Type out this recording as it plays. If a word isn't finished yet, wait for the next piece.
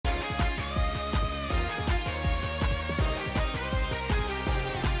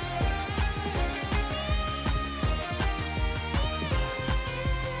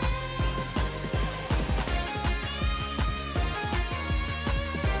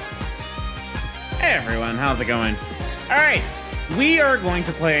Hey everyone, how's it going? Alright, we are going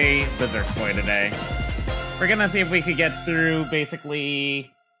to play Berserk today. We're gonna see if we could get through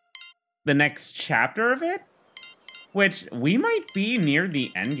basically the next chapter of it, which we might be near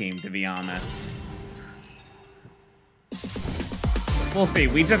the end game, to be honest. We'll see.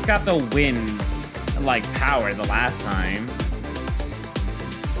 We just got the wind, like, power the last time.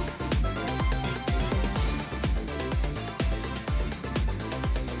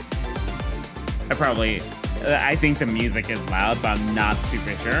 I think the music is loud, but I'm not super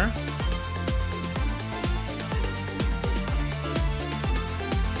sure.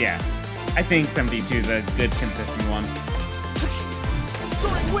 Yeah, I think 72 is a good, consistent one.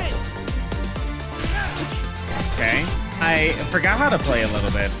 Soaring wind. Okay, I forgot how to play a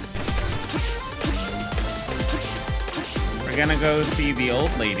little bit. We're gonna go see the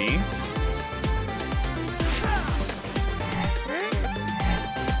old lady.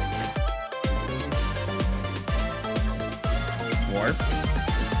 Warp.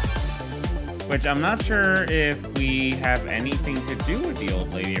 Which I'm not sure if we have anything to do with the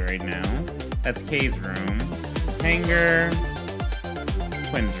old lady right now. That's Kay's room. Hangar.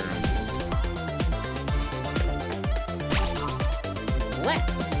 Quinn's room.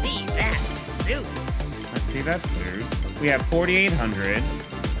 Let's see that suit. Let's see that suit. We have 4,800.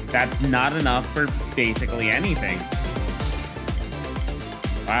 That's not enough for basically anything.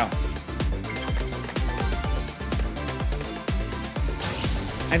 Wow.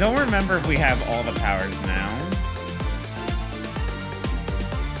 I don't remember if we have all the powers now.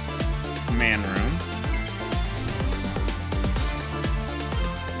 Command room.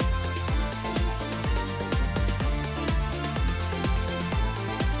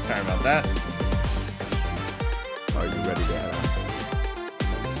 Sorry about that. Are you ready to head out?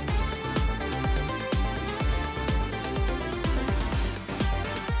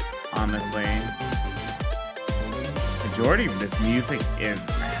 Honestly, majority of this music is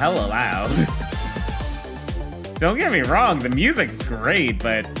hella loud. Don't get me wrong, the music's great,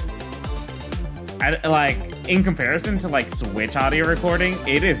 but like in comparison to like Switch audio recording,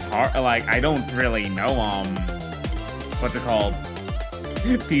 it is hard. Like I don't really know what's it called?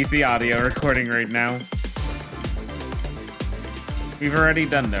 PC audio recording right now. We've already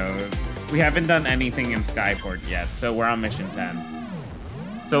done those. We haven't done anything in Skyport yet, so we're on mission 10.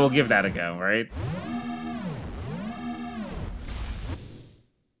 So we'll give that a go, right?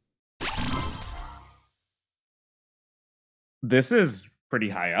 This is pretty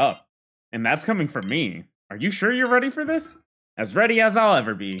high up, and that's coming from me. Are you sure you're ready for this? As ready as I'll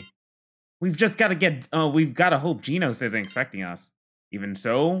ever be. We've just got to we've got to hope Genos isn't expecting us. Even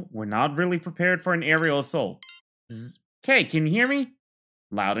so, we're not really prepared for an aerial assault. Okay, can you hear me?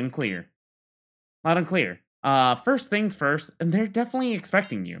 Loud and clear. Loud and clear. First things first, and they're definitely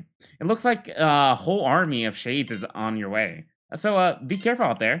expecting you. It looks like a whole army of shades is on your way. So, be careful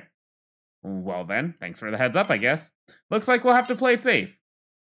out there. Well then, thanks for the heads up, I guess. Looks like we'll have to play it safe.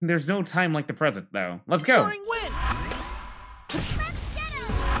 There's no time like the present, though. Let's go. Soaring wind.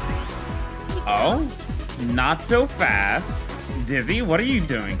 Oh? Not so fast. Dizzy, what are you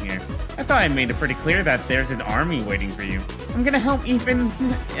doing here? I thought I made it pretty clear that there's an army waiting for you. I'm gonna help even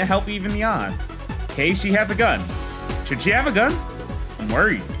the odds. Okay, she has a gun. Should she have a gun? I'm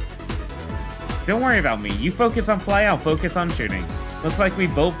worried. Don't worry about me. You focus on fly, I'll focus on shooting. Looks like we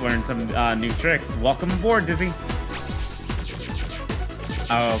both learned some new tricks. Welcome aboard, Dizzy.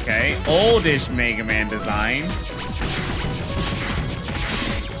 Okay, oldish Mega Man design.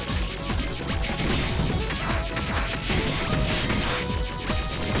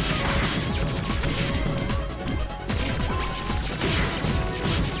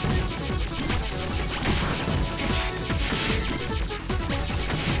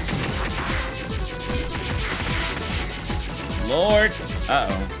 Lord.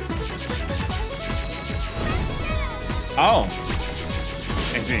 Uh-oh. Oh.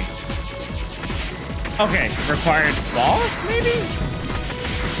 I see. Okay, required boss, maybe?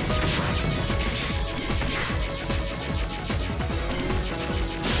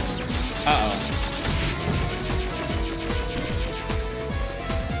 Uh-oh.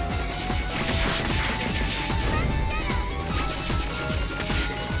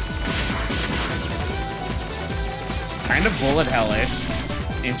 Kind of bullet hellish.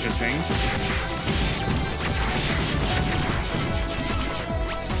 Interesting.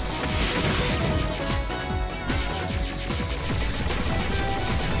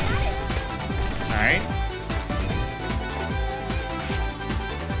 Alright.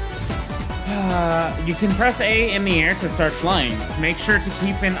 You can press A in the air to start flying. Make sure to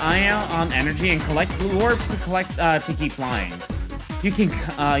keep an eye out on energy and collect blue orbs to keep flying. You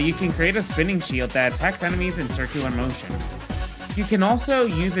can create a spinning shield that attacks enemies in circular motion. You can also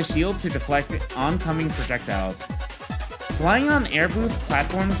use a shield to deflect oncoming projectiles. Flying on air boost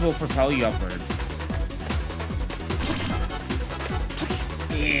platforms will propel you upwards.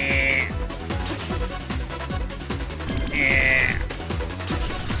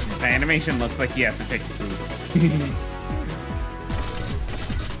 The animation looks like he has to take the food.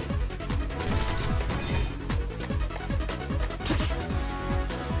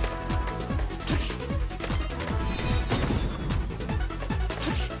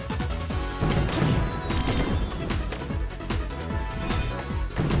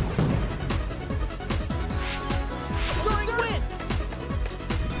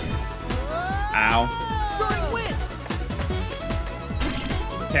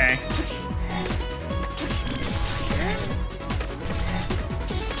 Okay.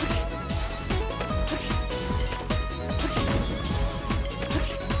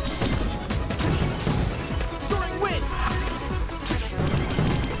 Soaring wind.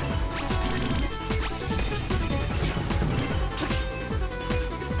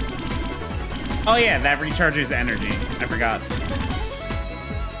 Oh yeah, that recharges energy. I forgot.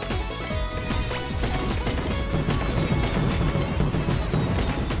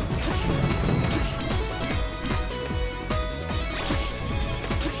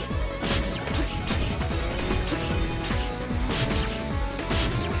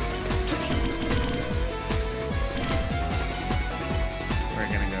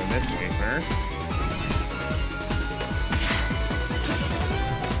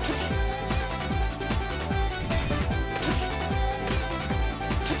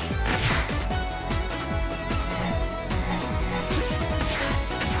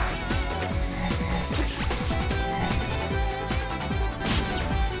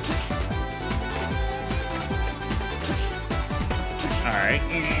 Alright.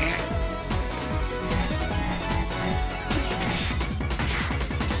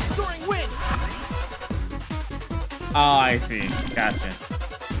 Soaring wind. Oh, I see. Gotcha.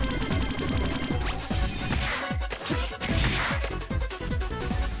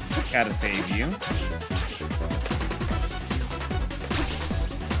 Gotta save you.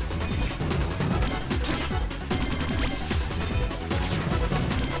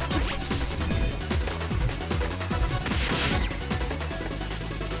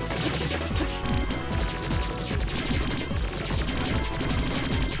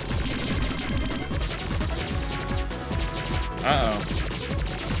 Uh-oh.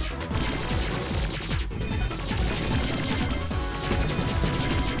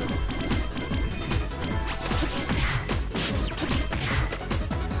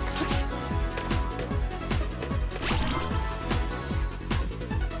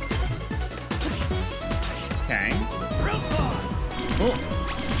 Okay. Oh.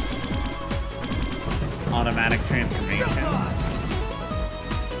 Automatic transformation.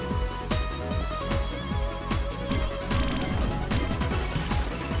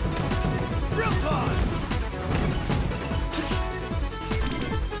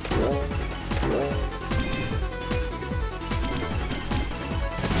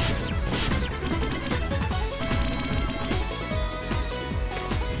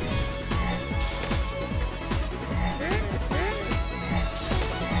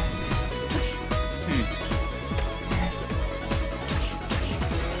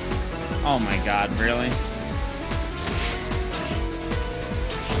 Oh my god, really?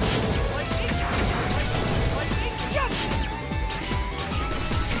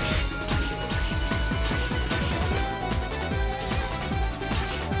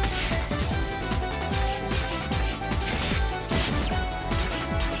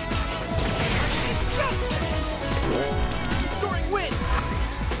 Soaring wind.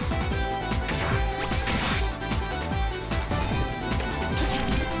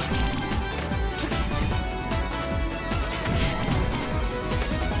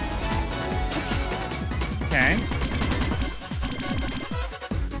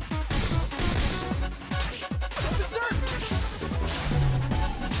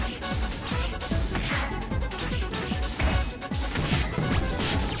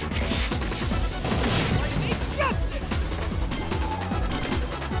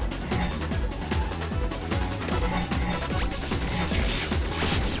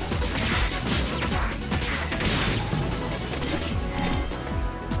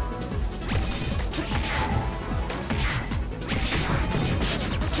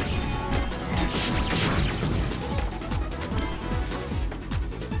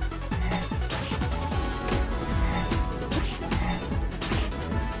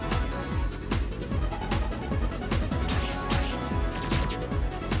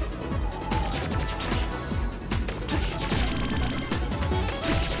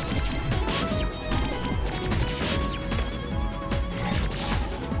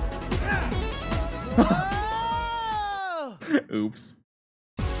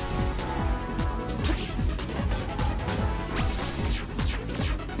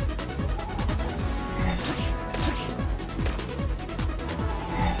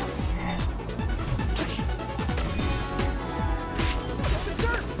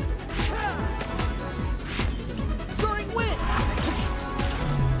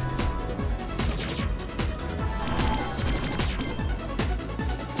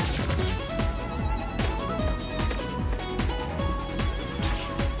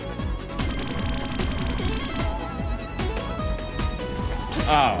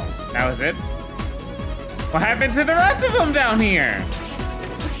 Oh, that was it? What happened to the rest of them down here?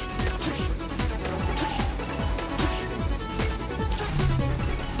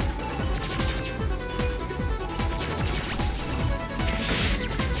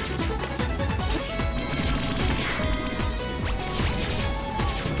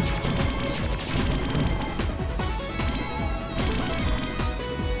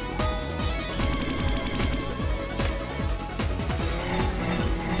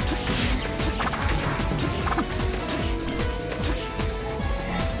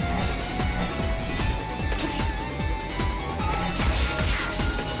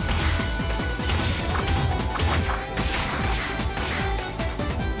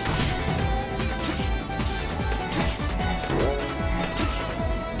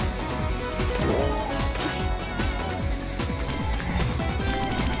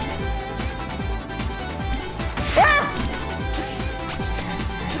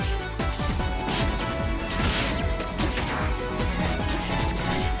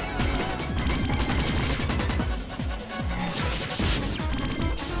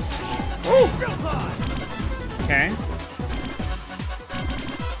 Okay.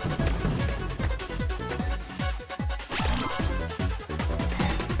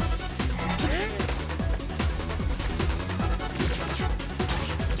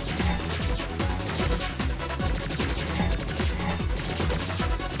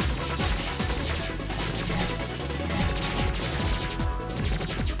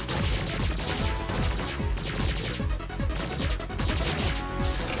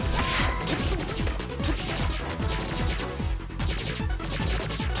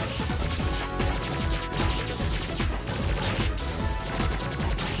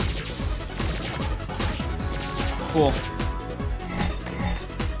 Cool.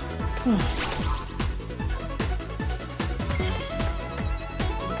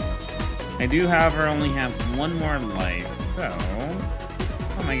 I do, however, only have one more life, so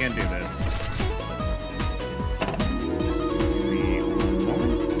how am I gonna do this? Give me one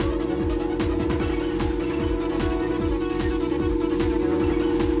moment.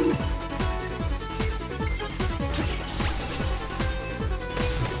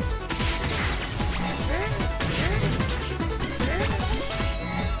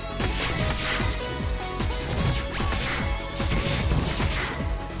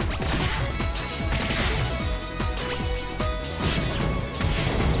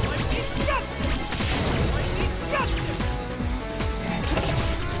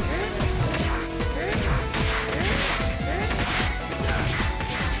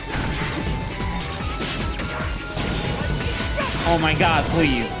 Oh my god,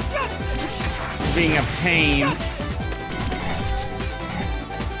 please. You're being a pain.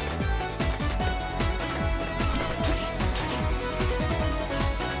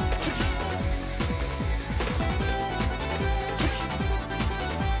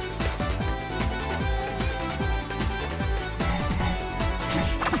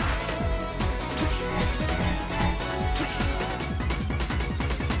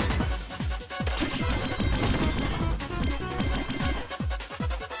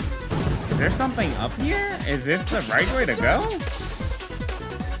 Is there something up here? Is this the right way to go?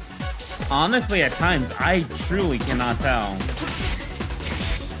 Honestly, at times, I truly cannot tell.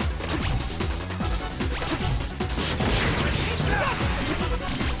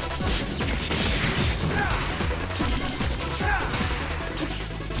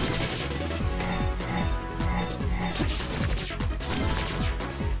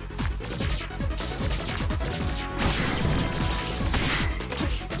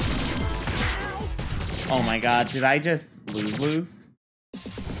 Oh my god, did I just lose?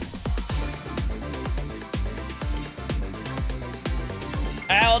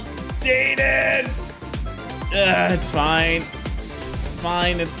 Outdated! Ugh, it's fine. It's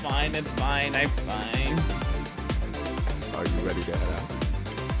fine, it's fine, it's fine, I'm fine. Are you ready to head out?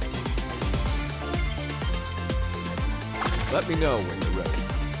 Let me know when you're ready.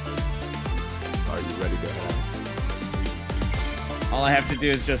 Are you ready to head out? All I have to do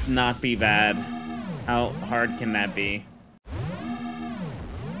is just not be bad. How hard can that be?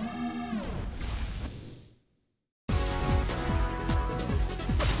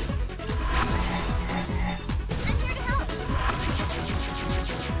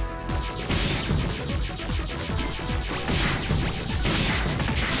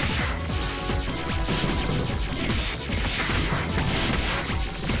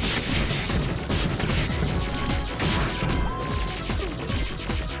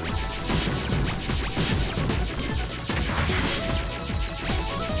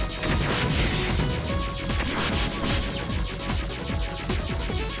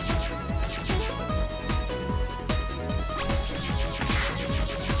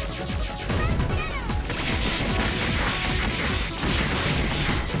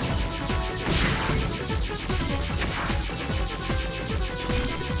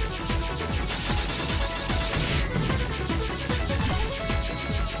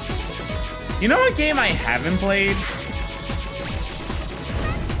 You know what game I haven't played?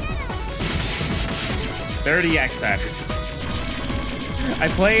 30XX. I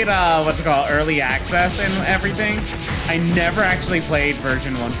played, what's it called, early access and everything. I never actually played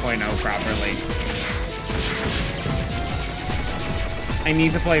version 1.0 properly. I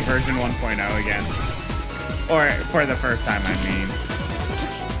need to play version 1.0 again. Or for the first time, I mean.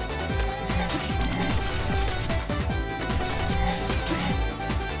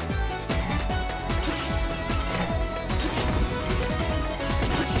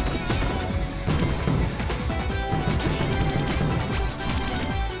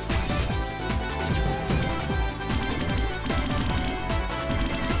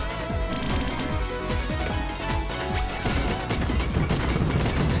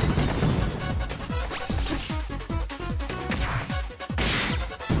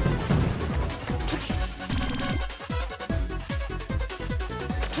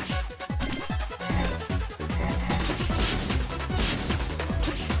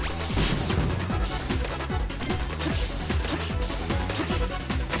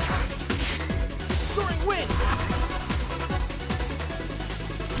 Soaring wind.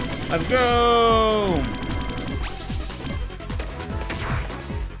 Let's go!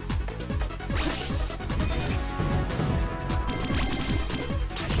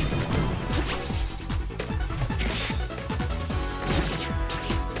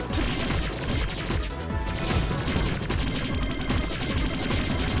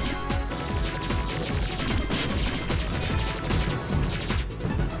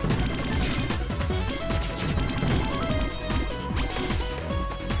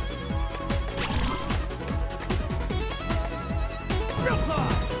 Real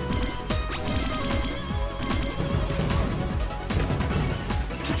hard.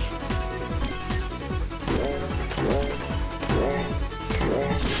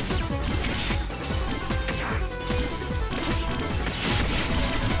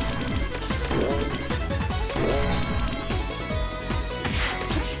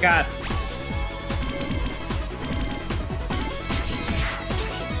 God.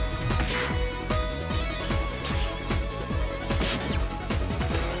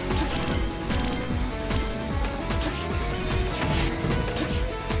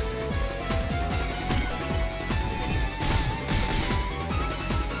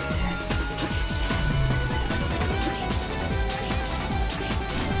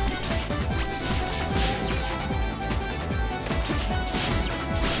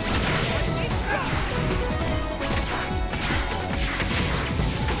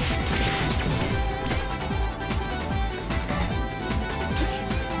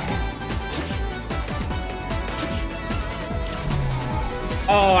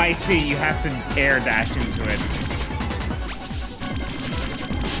 Oh, I see. You have to air dash into it.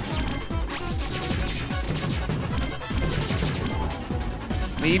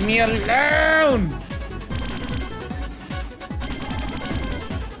 Leave me alone!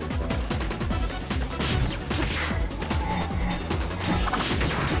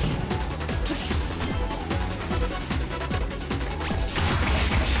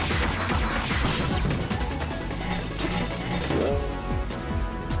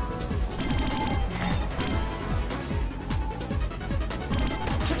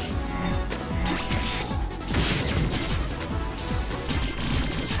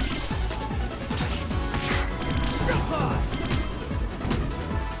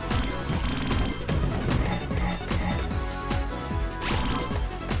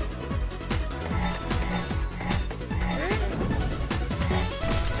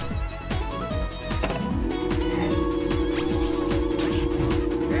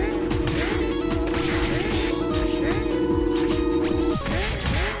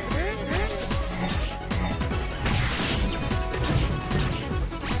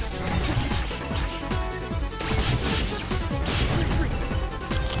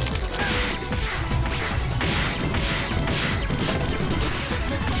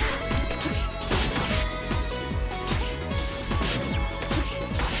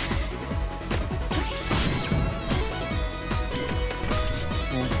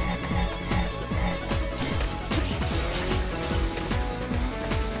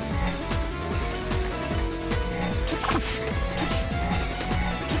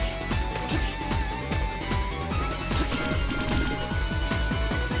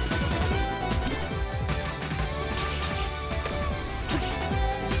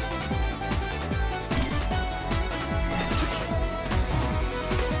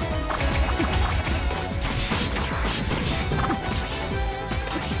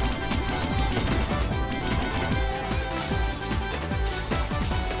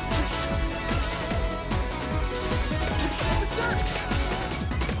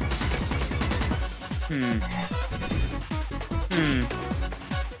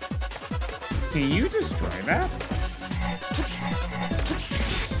 Can you destroy that?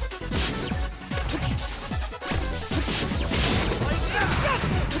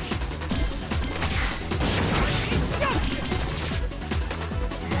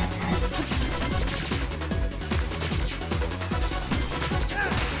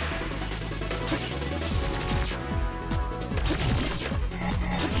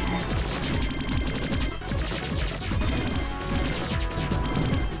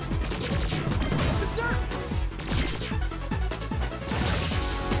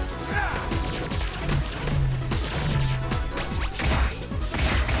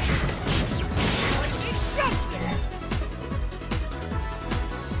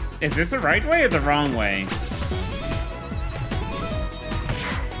 Is this the right way or the wrong way?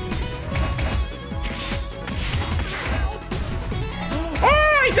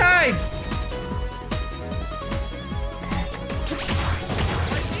 Oh, I died!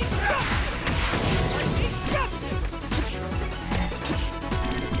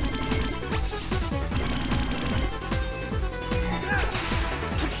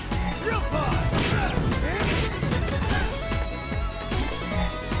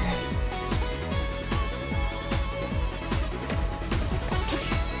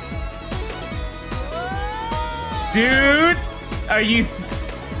 Dude, are you?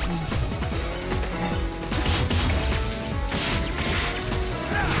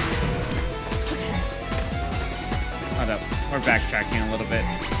 Hold up, we're backtracking a little bit.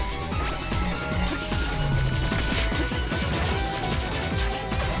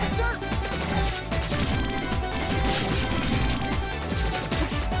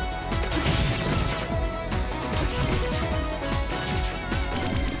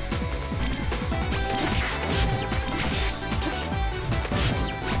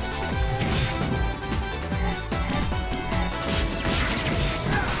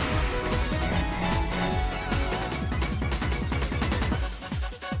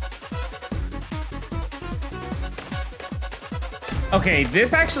 Okay,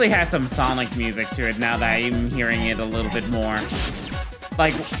 this actually has some Sonic music to it now that I'm hearing it a little bit more.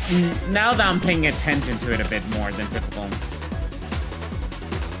 Like, now that I'm paying attention to it a bit more than typical.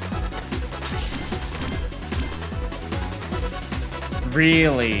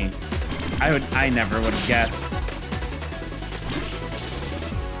 Really? I never would have guessed.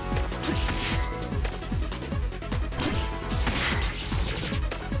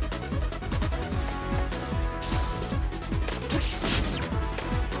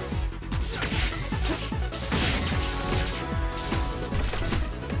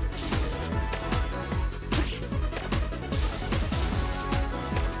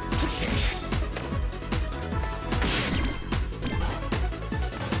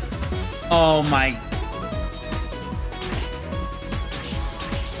 Oh my.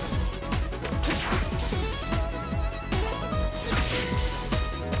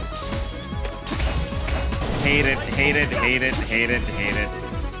 Hate it, hate it, hate it, hate it, hate it.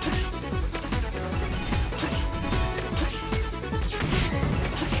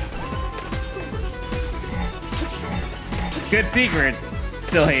 Good secret,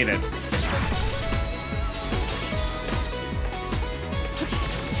 still hate it.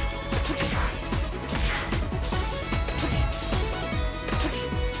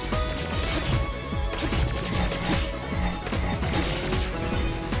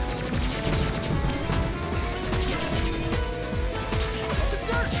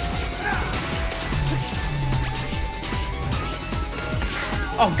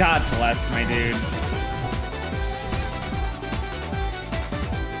 Oh, God bless my dude.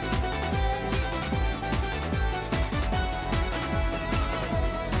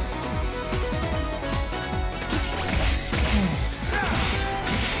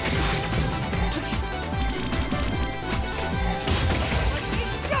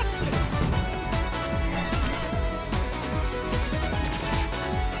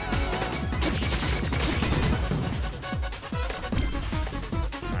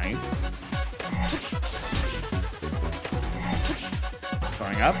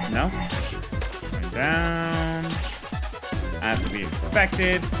 Up? No? Going down. As to be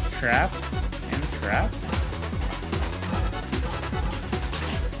expected. Traps and traps.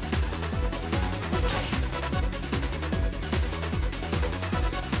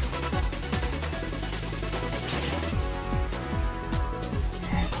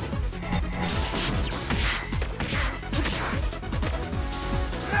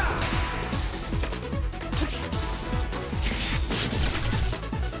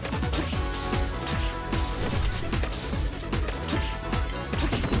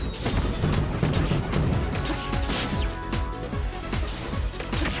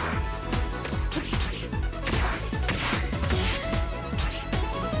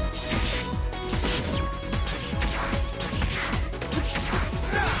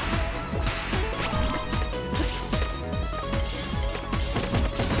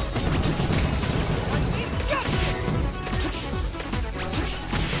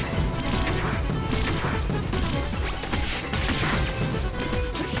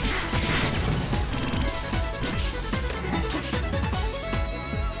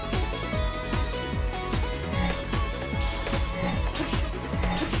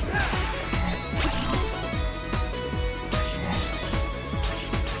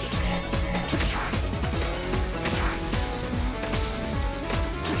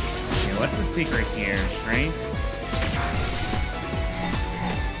 secret here, right?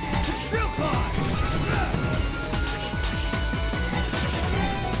 Drill pod!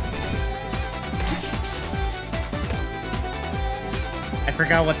 I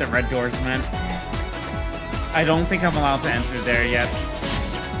forgot what the red doors meant. I don't think I'm allowed to enter there yet.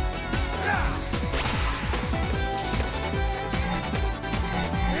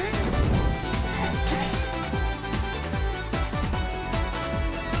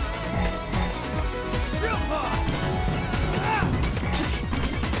 Drill pod!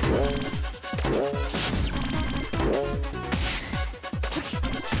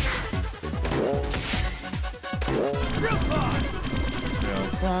 Drill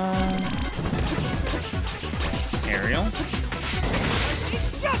pod! Aerial.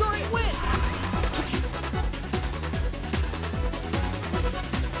 Soaring wind!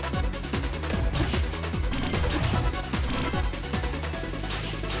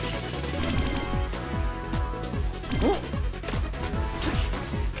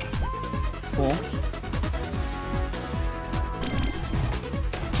 Cool.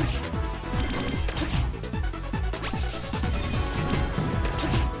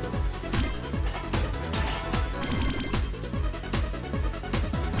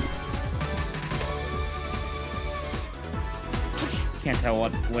 Can't tell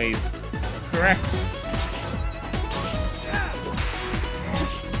what way's correct.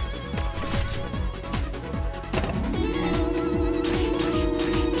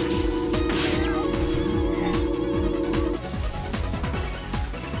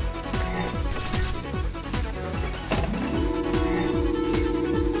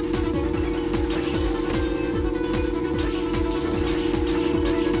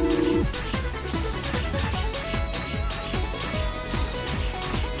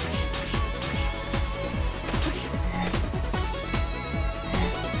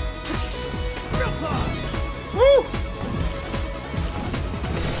 Drill pod! Woo!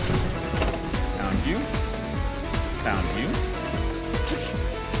 Found you. Found you.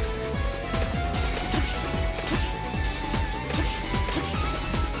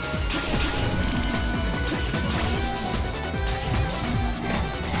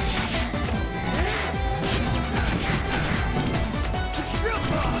 Drill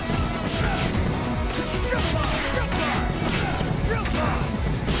pod! Drill pod! Drill pod! Drill pod!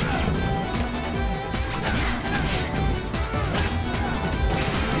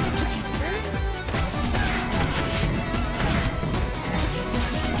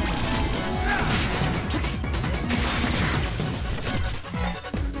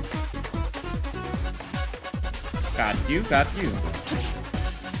 Got you, got you.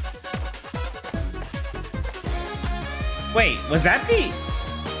 Wait, was that the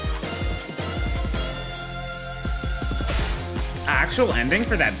actual ending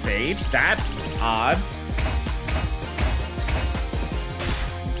for that save? That's odd.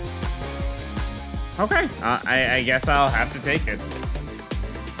 Okay, I guess I'll have to take it.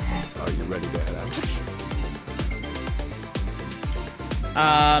 Are you ready to head out?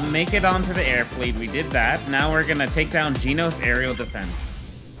 Make it onto the air fleet. We did that. Now we're gonna take down Genos aerial defense.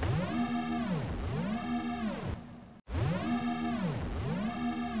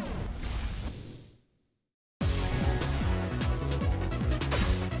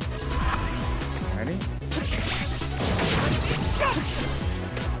 Ready?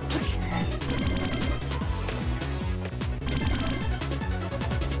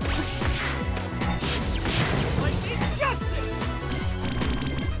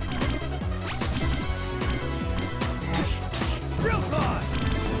 Drill pod!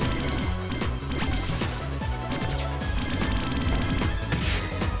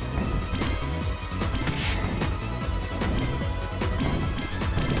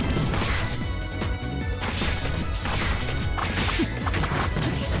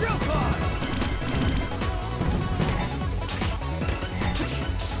 Drill pod!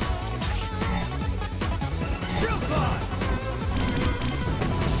 Drill pod!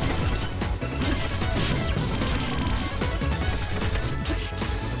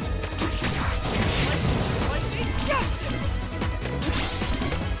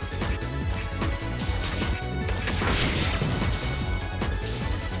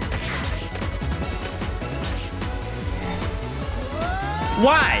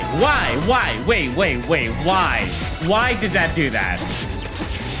 Why? Why? Wait, why? Why did that do that?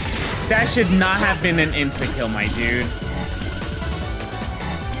 That should not have been an insta-kill, my dude.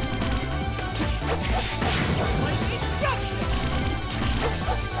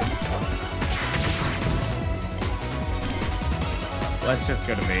 Let's just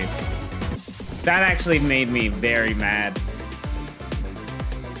go to base. That actually made me very mad.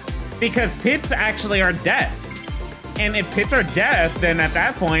 Because pits actually are deaths. And if pits are death, then at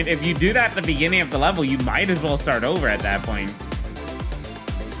that point, if you do that at the beginning of the level, you might as well start over at that point.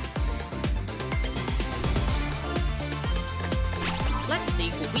 Let's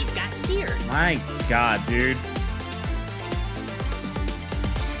see what we've got here. My god, dude.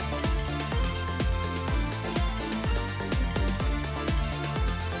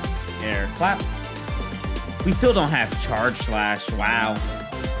 Air clap. We still don't have charge slash. Wow.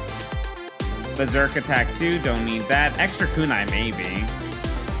 Berserk attack 2, don't need that. Extra kunai, maybe.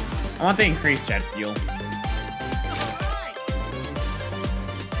 I want the increased jet fuel.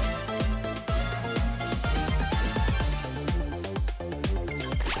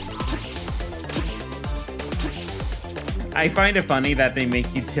 I find it funny that they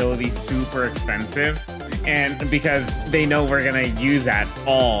make utility super expensive, and because they know we're gonna use that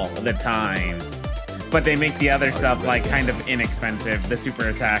all the time. But they make the other stuff like kind of inexpensive, the super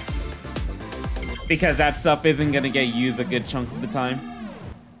attacks. Because that stuff isn't gonna get used a good chunk of the time.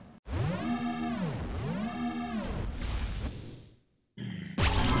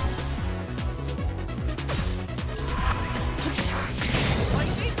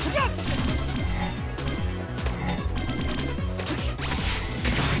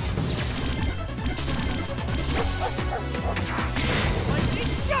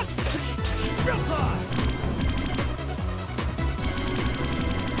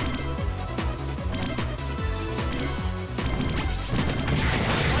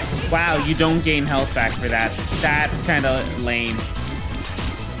 Wow, you don't gain health back for that. That's kind of lame.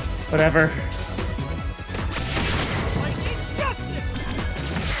 Whatever.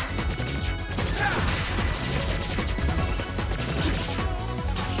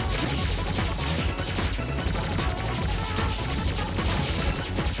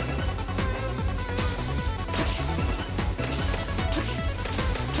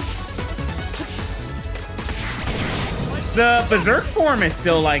 The Berserk form is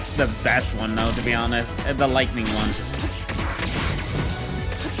still like the best one though, to be honest. The lightning one.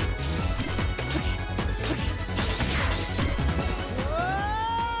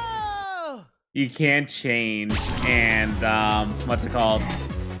 Whoa! You can't change, and what's it called?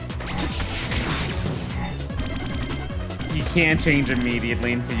 You can't change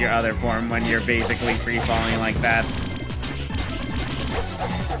immediately into your other form when you're basically free falling like that.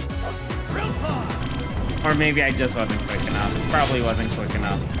 Or maybe I just wasn't quick enough. Probably wasn't quick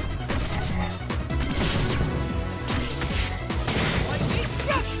enough.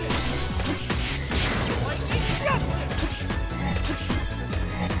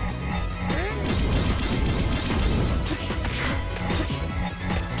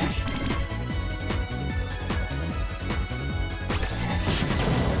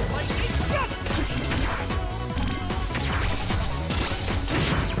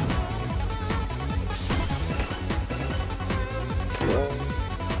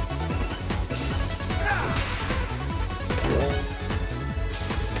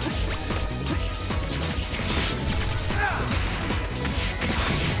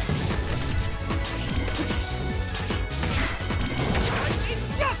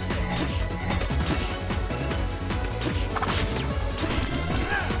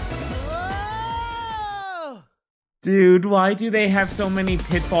 Dude, why do they have so many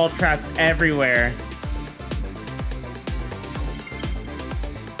pitfall traps everywhere?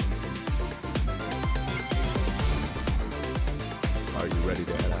 Are you ready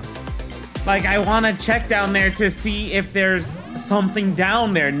to head out? Like, I want to check down there to see if there's something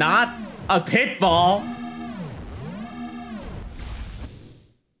down there, not a pitfall.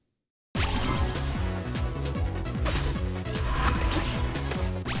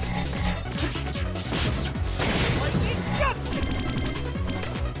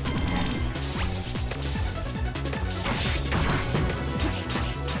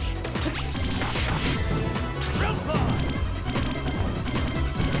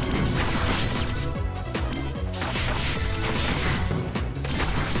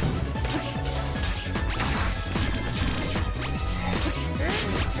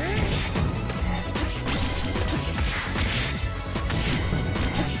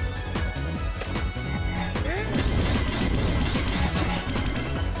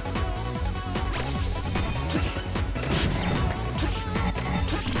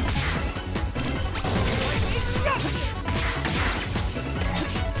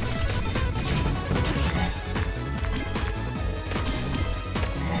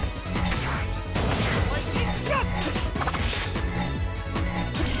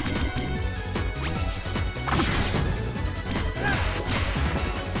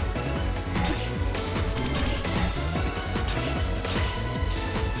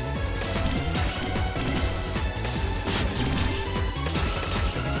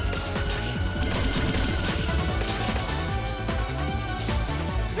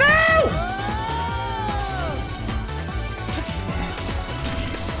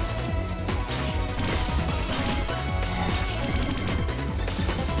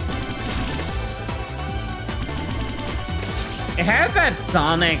 It has that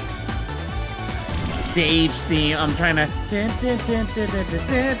Sonic stage theme. I'm trying to.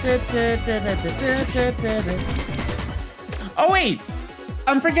 Oh wait,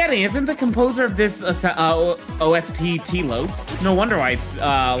 I'm forgetting. Isn't the composer of this OST T. Lopes? No wonder why it's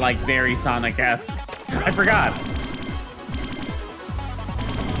like very Sonic-esque. I forgot.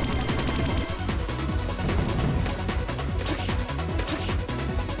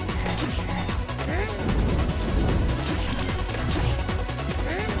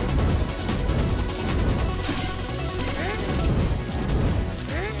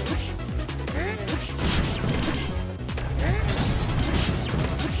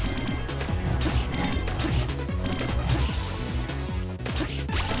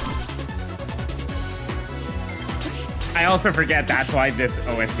 I also forget that's why this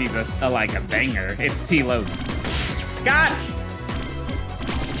OST is like a banger. It's T. Lopes. God!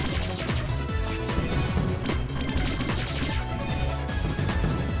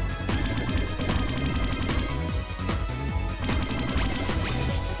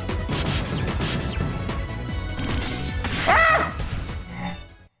 Ah!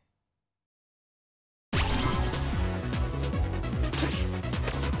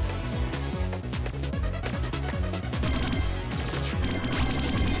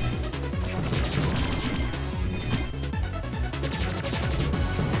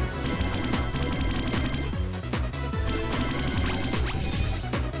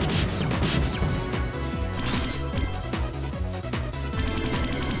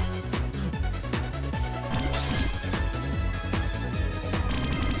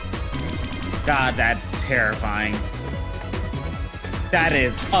 God, that's terrifying. That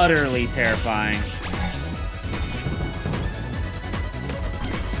is utterly terrifying.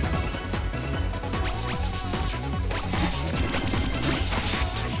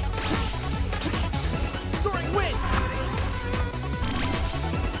 Soaring wind!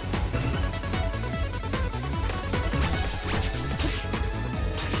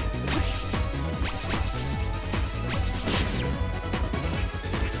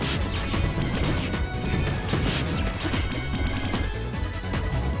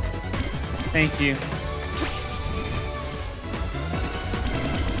 Thank you.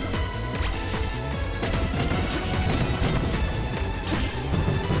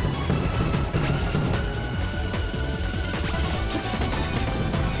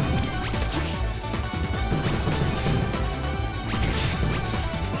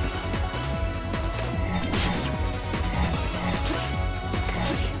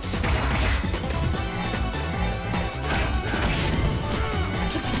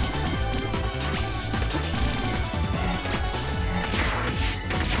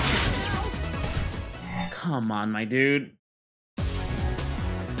 Come on, my dude.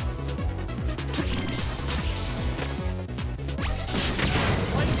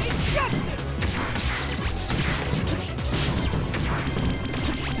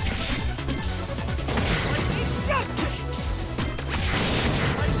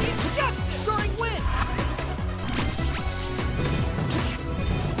 Soaring wind!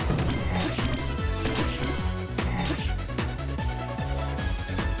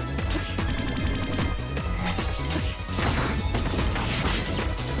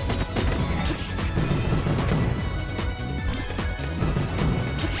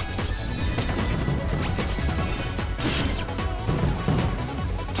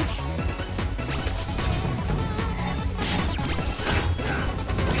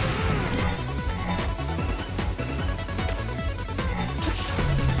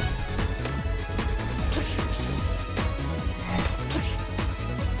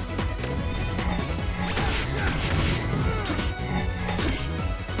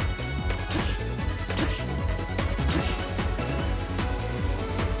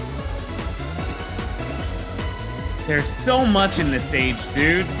 There's so much in this stage,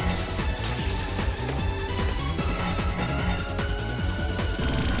 dude.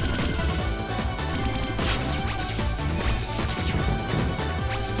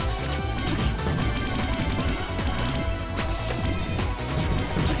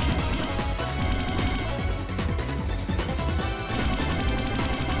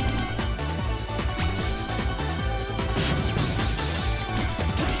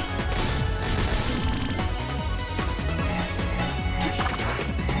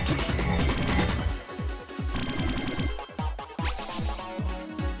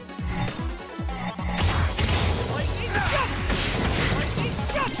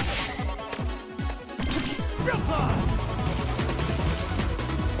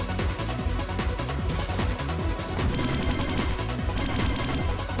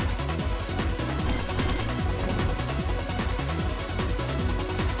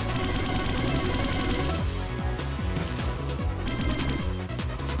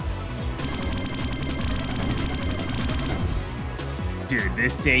 Dude,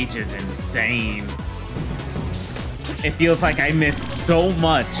 this stage is insane. It feels like I missed so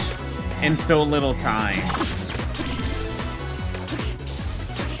much in so little time.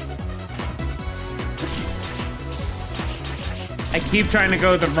 I keep trying to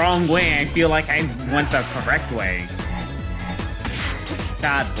go the wrong way. I feel like I went the correct way.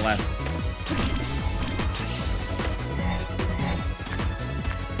 God bless.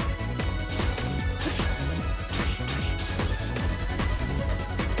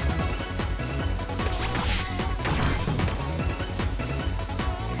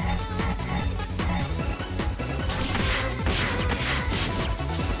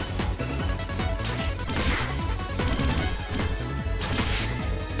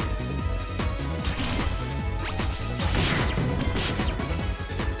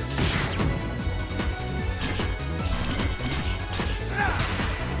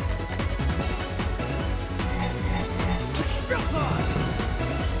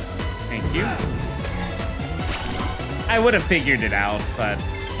 Thank you. I would have figured it out, but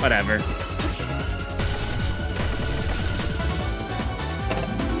whatever.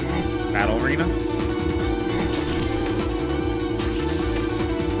 Battle arena.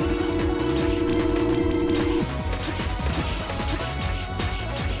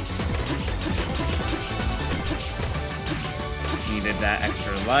 Needed that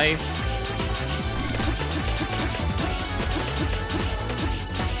extra life.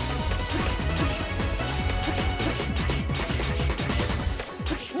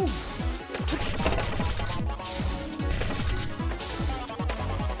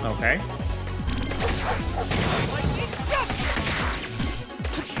 Okay.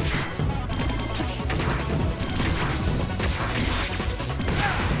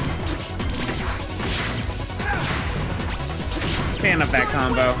 Fan of that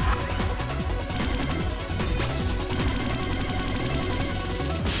combo.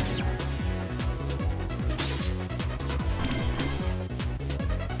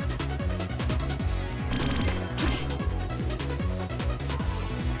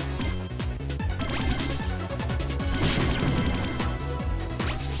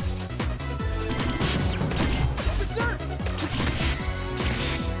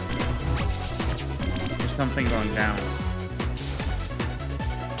 Something going down.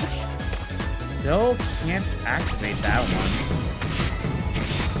 Still can't activate that one.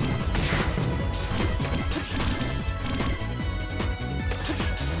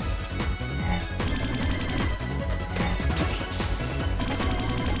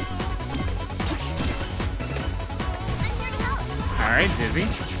 All right, Dizzy.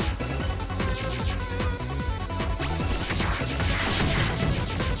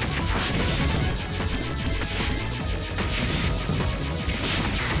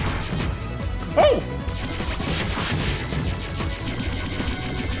 Oh!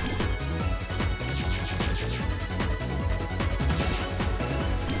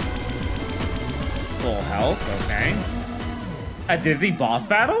 Full health, okay. A Dizzy boss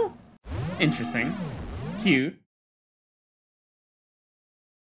battle? Interesting. Cute.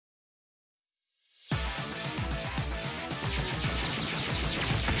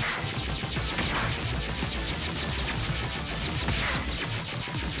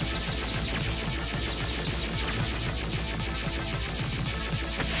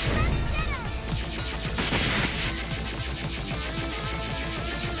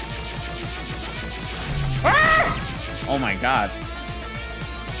 Oh my god.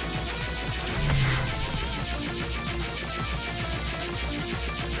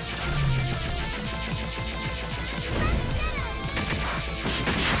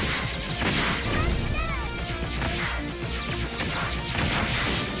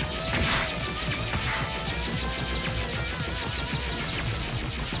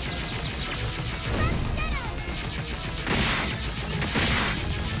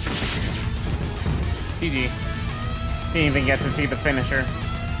 GG. Didn't even get to see the finisher.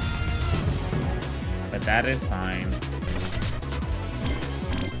 But that is fine.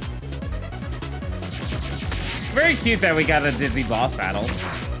 Very cute that we got a Dizzy boss battle.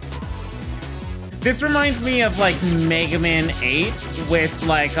 This reminds me of like Mega Man 8 with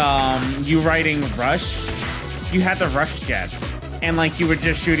like you riding Rush. You had the Rush Jet. And like you were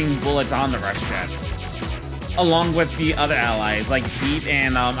just shooting bullets on the Rush Jet. Along with the other allies, like Beat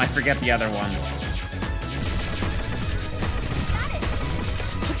and I forget the other one.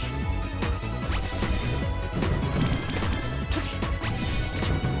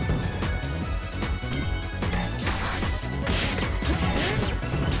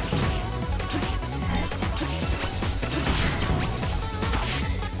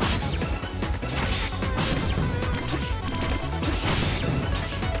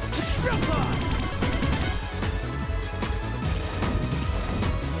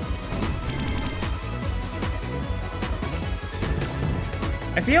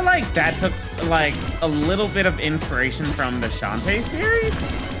 I feel like that took like a little bit of inspiration from the Shantae series.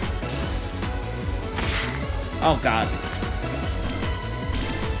 Oh god.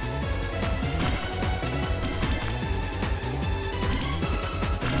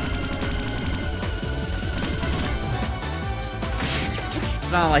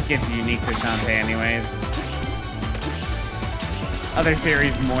 It's not like it's unique to Shantae anyways. Other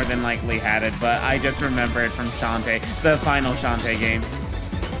series more than likely had it, but I just remember it from Shantae, the final Shantae game.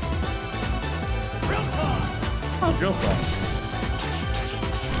 Oh, drill claw.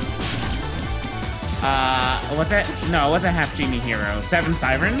 Was it? No, it wasn't Half Genie Hero. 7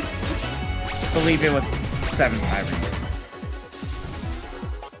 Sirens? I believe it was 7 Sirens.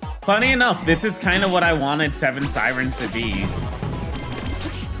 Funny enough, this is kind of what I wanted 7 Sirens to be.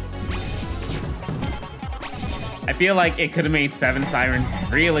 I feel like it could have made 7 Sirens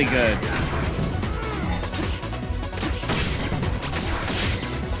really good.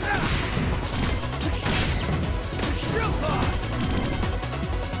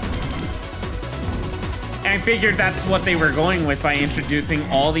 And I figured that's what they were going with by introducing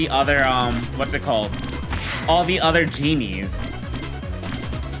all the other, what's it called? All the other genies.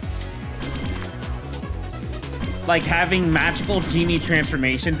 Like having magical genie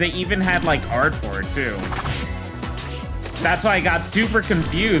transformations. They even had like art for it too. That's why I got super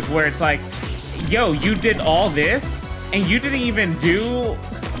confused where it's like, yo, you did all this and you didn't even do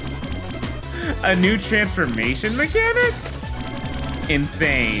a new transformation mechanic?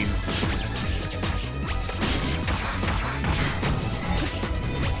 Insane.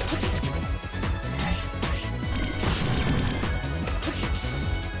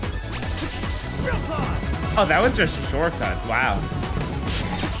 Oh, that was just a shortcut. Wow.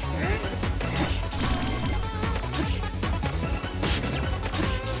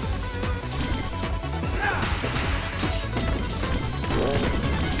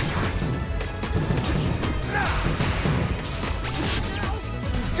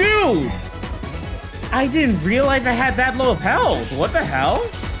 Dude! I didn't realize I had that low of health. What the hell?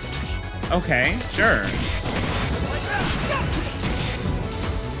 Okay, sure.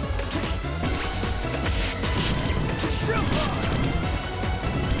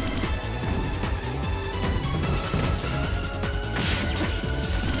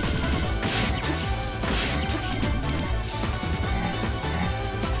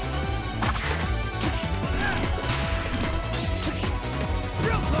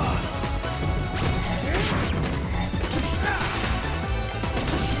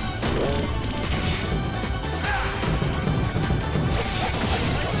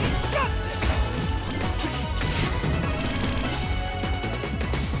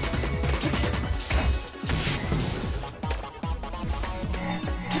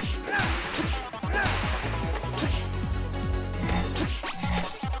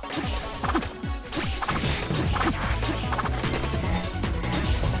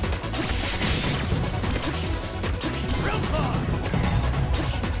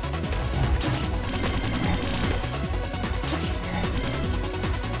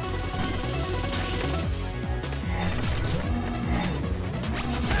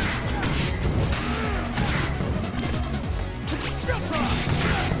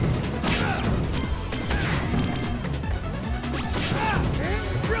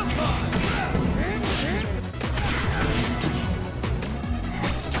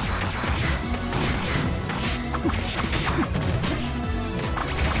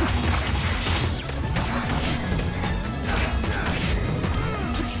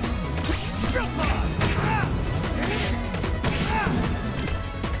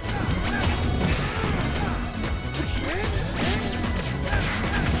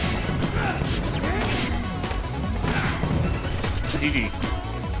 GG.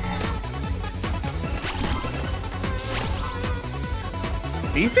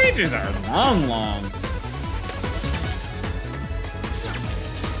 These stages are long.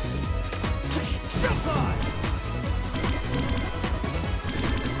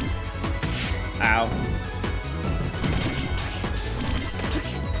 Ow.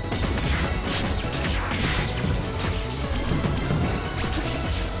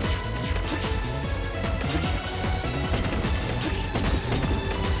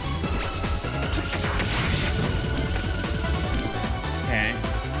 Okay.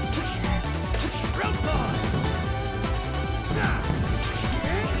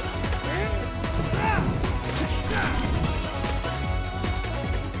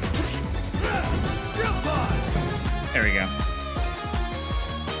 There we go.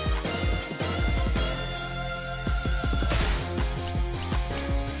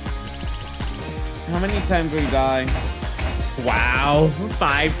 How many times do we die? Wow,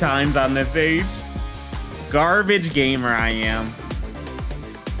 5 times on this stage. Garbage gamer I am.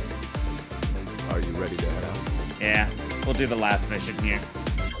 Are you ready to head out? Yeah, we'll do the last mission here.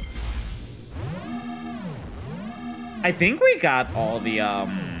 I think we got all the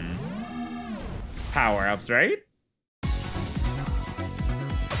power-ups, right?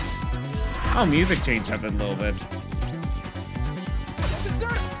 Oh, music changed up a little bit.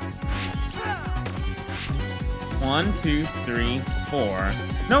 Berserk! 1, 2, 3, 4.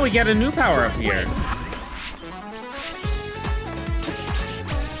 No, we get a new power-up here.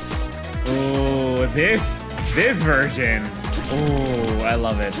 Ooh, this version. Ooh, I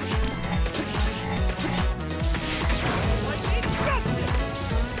love it.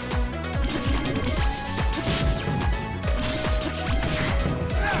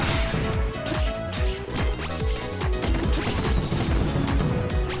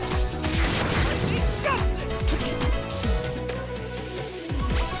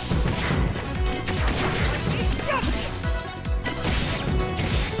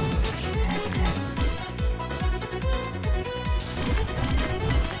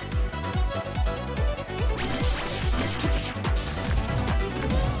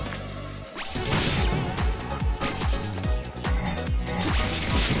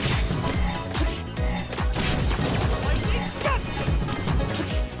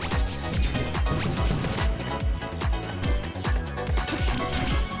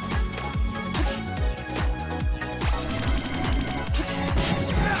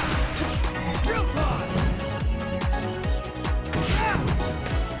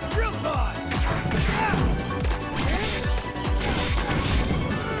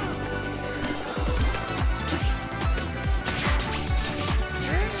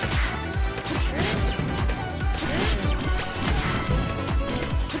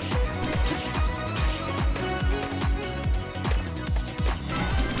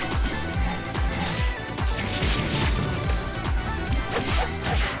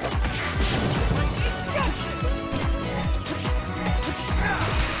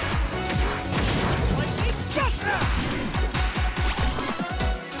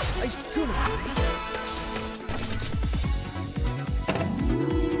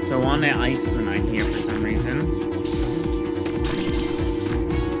 So on that ice grenade here for some reason.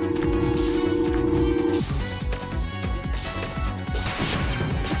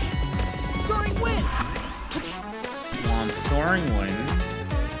 Soaring wind! On soaring wind.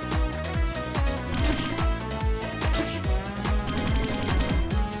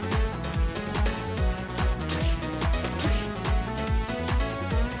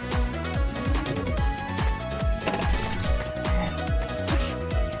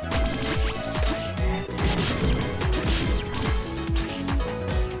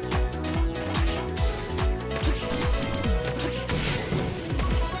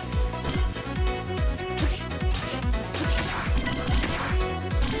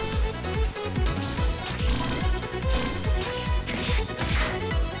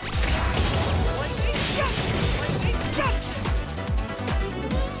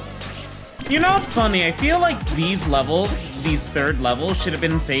 You know what's funny? I feel like these levels, these third levels, should have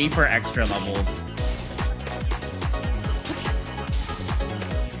been saved for extra levels.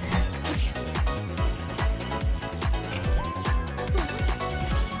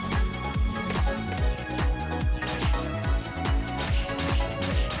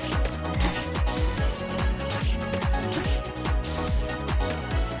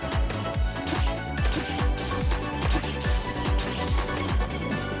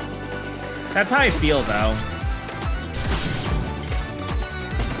 That's how I feel, though.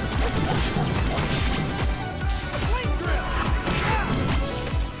 Flame drill!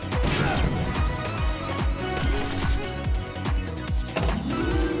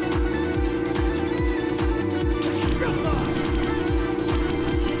 Drill pod!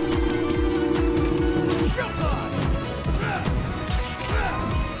 Drill pod!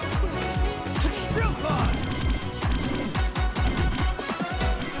 Drill pod!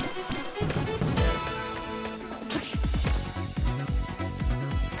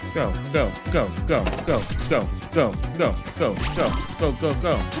 Go, go, go, go, go, go, go, go, go, go, go, go,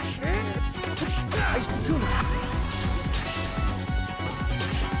 go. Ice tuna!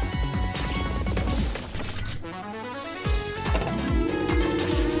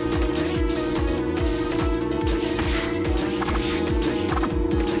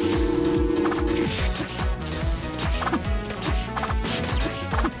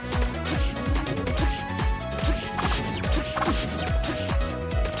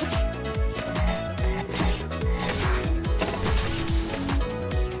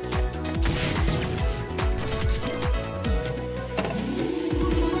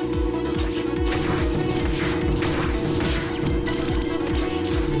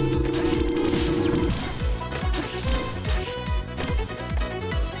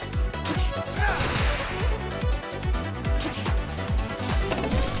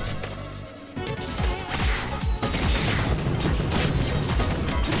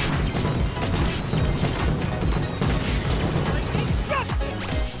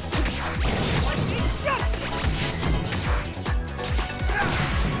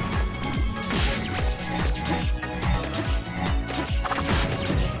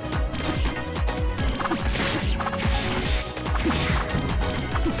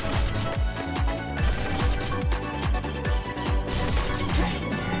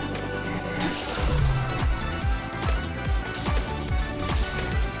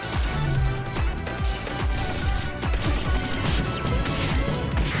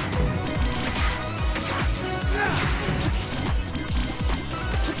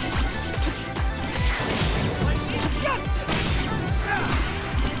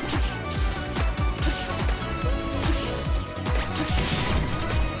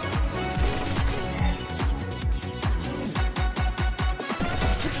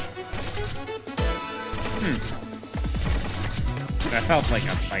 That felt like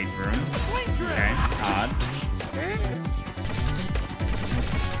a fight room. Okay, odd.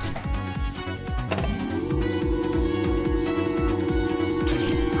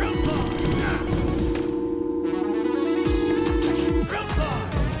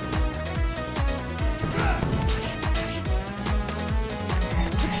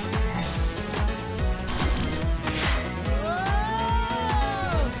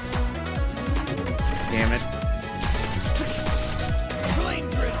 Damn it.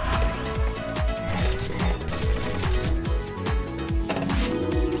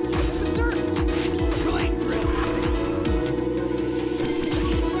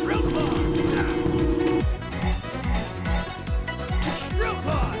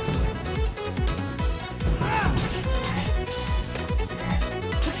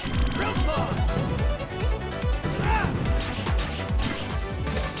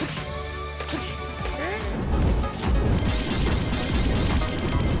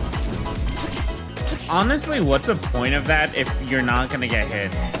 Honestly, what's the point of that if you're not gonna get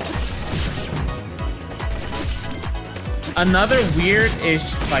hit? Another weird-ish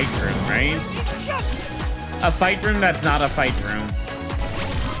fight room, right? A fight room that's not a fight room.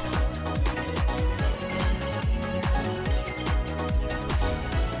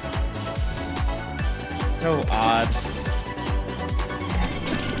 So odd.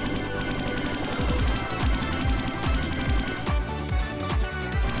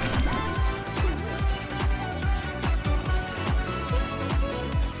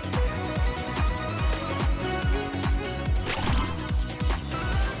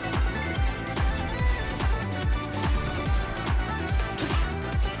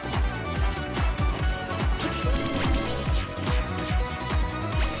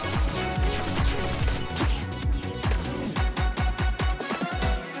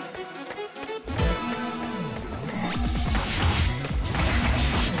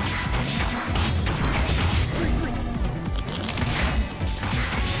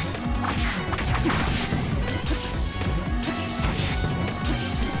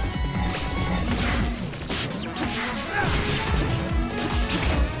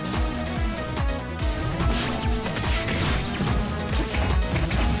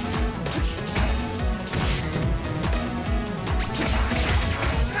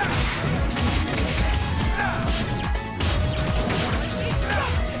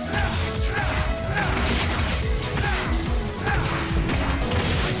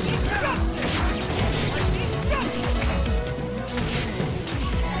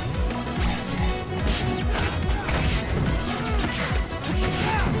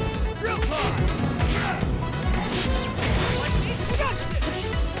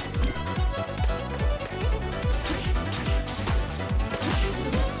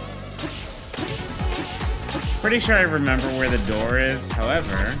 Pretty sure I remember where the door is.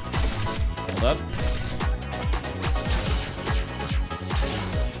 However, hold up.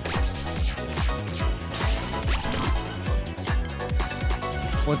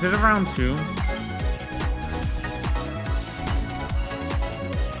 Was it around 2?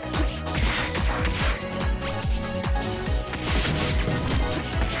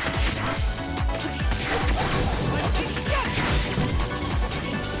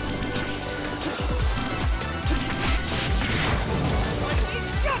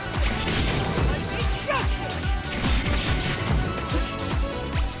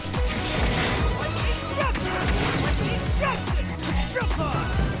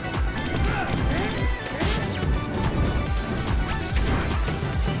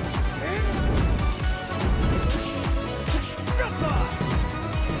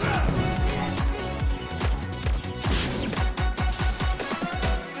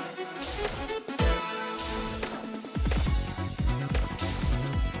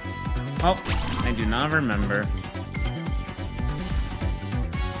 Oh, I do not remember.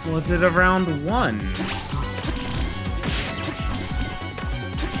 Was it around 1?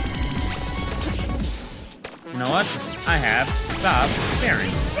 You know what? I have. Stop sharing.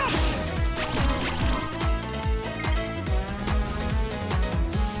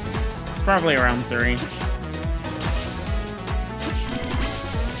 It's probably around 3.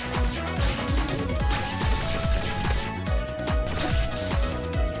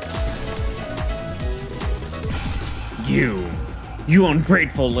 You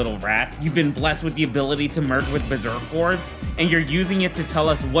ungrateful little rat. You've been blessed with the ability to merge with Berserk wards, and you're using it to tell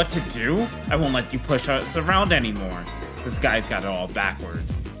us what to do? I won't let you push us around anymore. This guy's got it all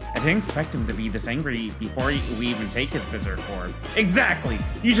backwards. I didn't expect him to be this angry before we even take his Berserk orb. Exactly!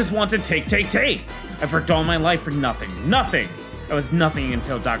 You just want to take! I've worked all my life for nothing. Nothing! I was nothing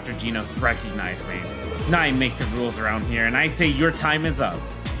until Dr. Genos recognized me. I make the rules around here, and I say your time is up.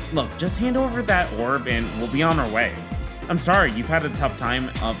 Look, just hand over that orb and we'll be on our way. I'm sorry you've had a tough time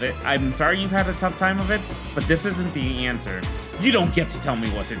of it. But this isn't the answer. You don't get to tell me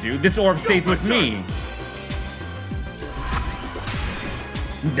what to do. This orb stays with me.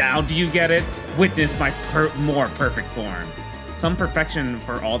 Now do you get it? Witness my more perfect form. Some perfection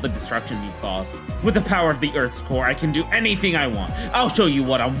for all the destruction you've caused. With the power of the Earth's core, I can do anything I want. I'll show you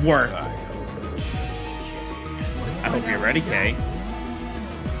what I'm worth. I hope you're ready, Kay.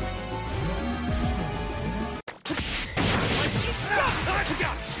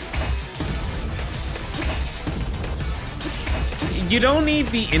 You don't need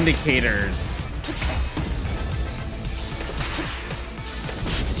the indicators.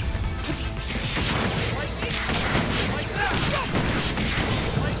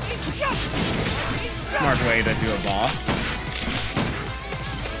 Smart way to do a boss.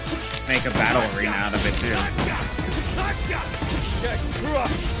 Make a battle arena out of it too. Get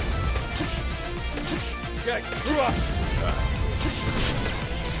crushed! Get crushed!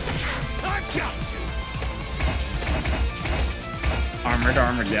 I've got you! Armored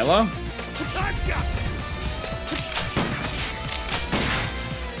armadillo? I've got you!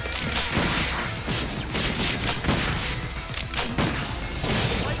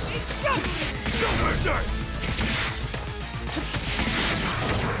 Go Berserk!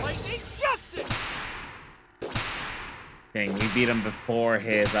 Lightning Justice! Dang, we beat him before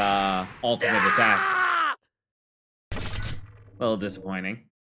his ultimate attack. A little disappointing.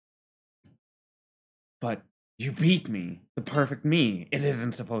 But you beat me. The perfect me. It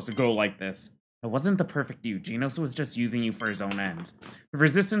isn't supposed to go like this. It wasn't the perfect you. Genos was just using you for his own ends. The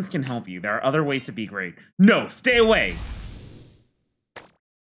resistance can help you. There are other ways to be great. No, stay away!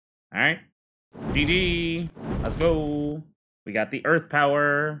 Alright. GG. Let's go. We got the Earth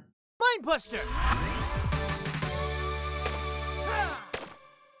power. Mindbuster!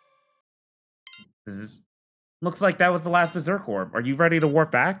 Looks like that was the last Berserk orb. Are you ready to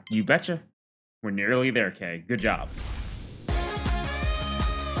warp back? You betcha. We're nearly there, Kay. Good job.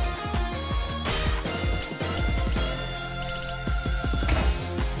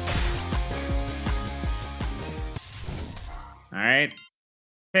 Alright.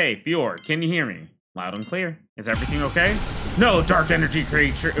 Hey, Fjord, can you hear me? Loud and clear. Is everything okay? No, dark energy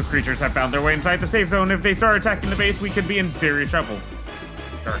creatures have found their way inside the safe zone. If they start attacking the base, we could be in serious trouble.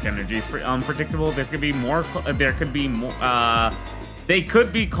 Dark energy is unpredictable. There could be more. They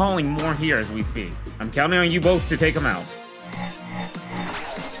could be calling more here as we speak. I'm counting on you both to take them out.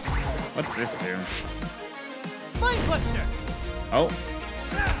 What's this do? Mindbuster! Oh.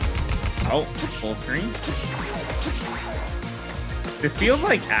 Oh, full screen? This feels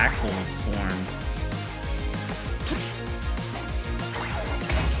like Axel's form.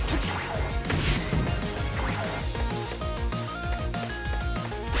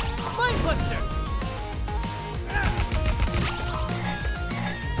 Mindbuster!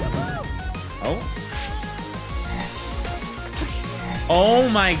 Oh. Oh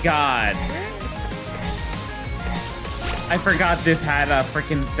my god. I forgot this had a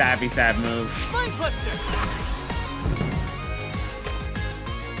freaking stabby stab move. Mindbuster!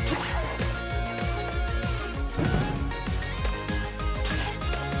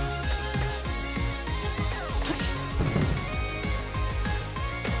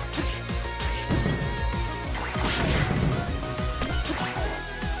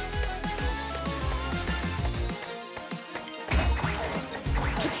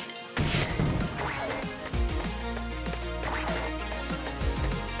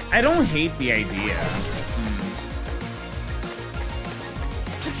 I don't hate the idea.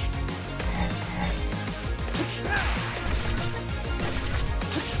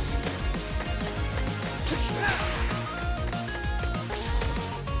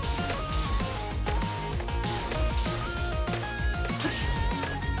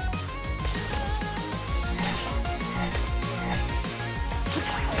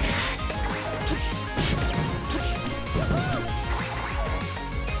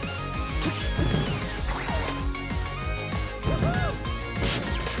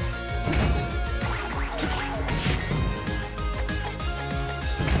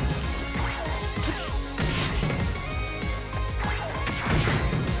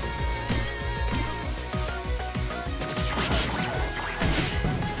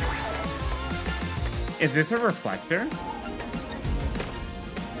 Is this a reflector?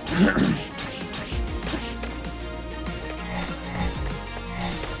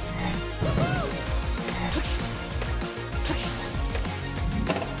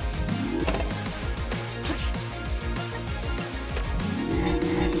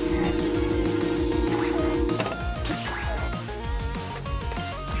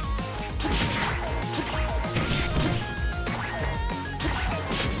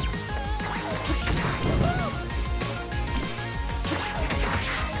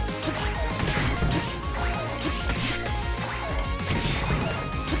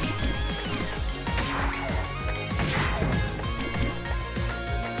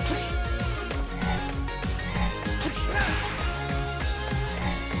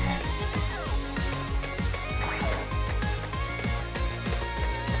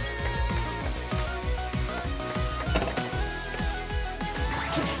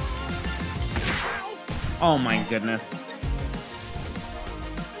 Oh my goodness.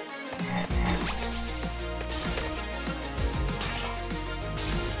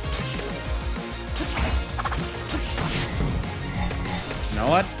 You know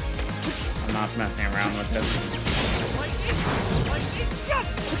what? I'm not messing around with this. Lightning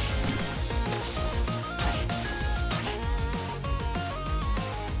justice.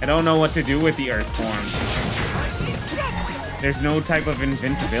 I don't know what to do with the Earth form. There's no type of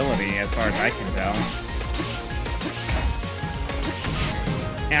invincibility as far as I can tell.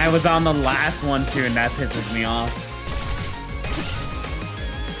 And I was on the last one too, and that pisses me off.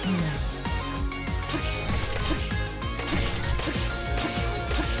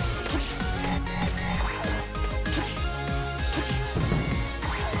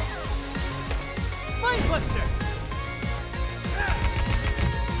 Flame Buster.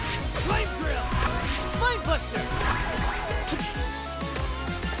 Flame Drill. Flame Buster.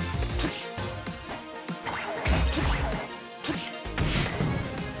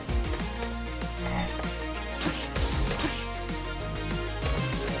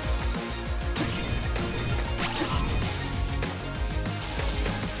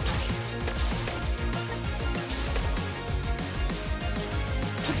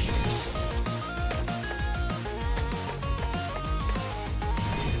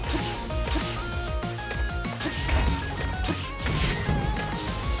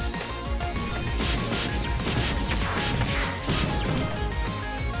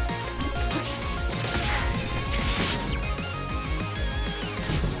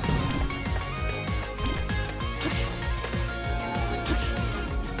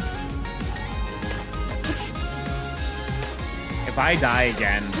 If I die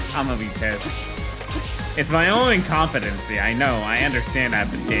again, I'm gonna be pissed. It's my own incompetency, I know, I understand that,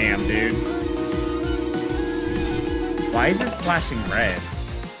 but damn, dude. Why is it flashing red?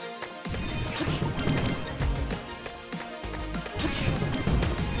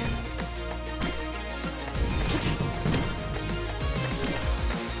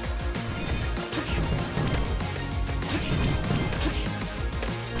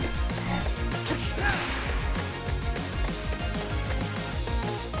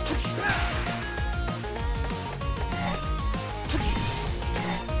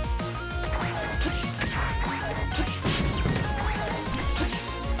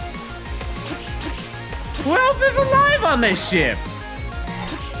 Who else is alive on this ship?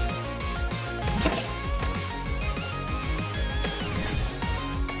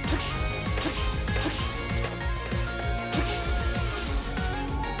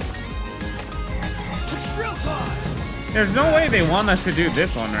 Drill Pod. There's no way they want us to do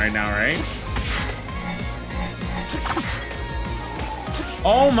this one right now, right?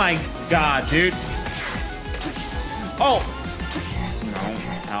 Oh my god, dude. Oh! No,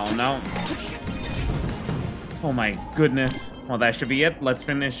 hell no. Oh my goodness. Well, that should be it. Let's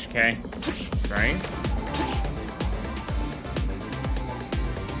finish, okay? Right?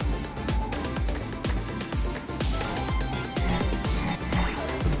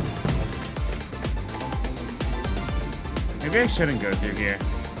 Maybe I shouldn't go through here.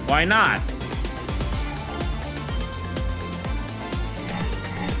 Why not?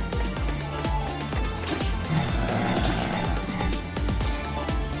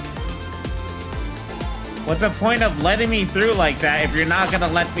 What's the point of letting me through like that if you're not gonna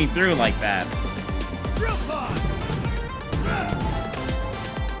let me through like that? Drill Pod.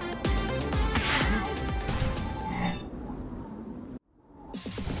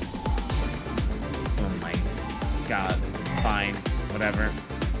 Oh my god. Fine. Whatever.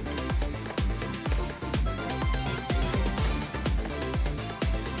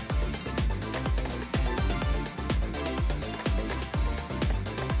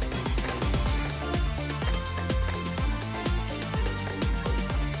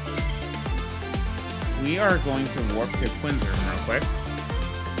 We are going to warp to Twins Room real quick.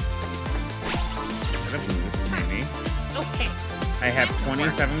 Get a boost, maybe. Okay. I have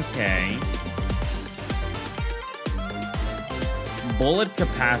 27k. Bullet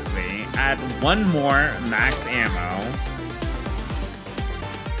capacity. Add one more max ammo.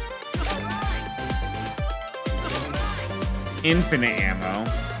 Infinite ammo.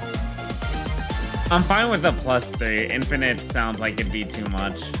 I'm fine with the +3. Infinite sounds like it'd be too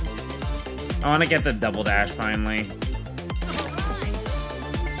much. I want to get the double dash finally.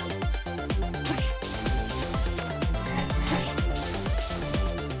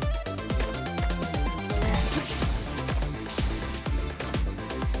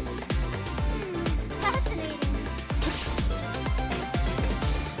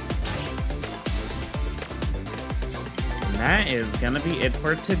 that is gonna be it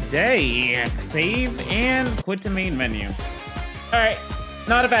for today. Save and quit to main menu. Alright,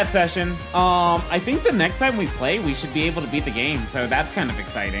 not a bad session. I think the next time we play, we should be able to beat the game, so that's kind of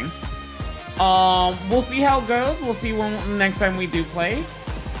exciting. We'll see how it goes. We'll see when next time we do play.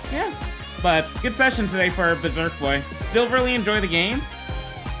 Yeah, but good session today for Berserk Boy. Still really enjoy the game.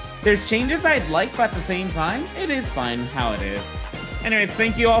 There's changes I'd like, but at the same time, it is fine how it is. Anyways,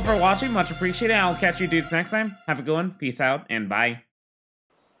 thank you all for watching. Much appreciated. I'll catch you dudes next time. Have a good one. Peace out, and bye.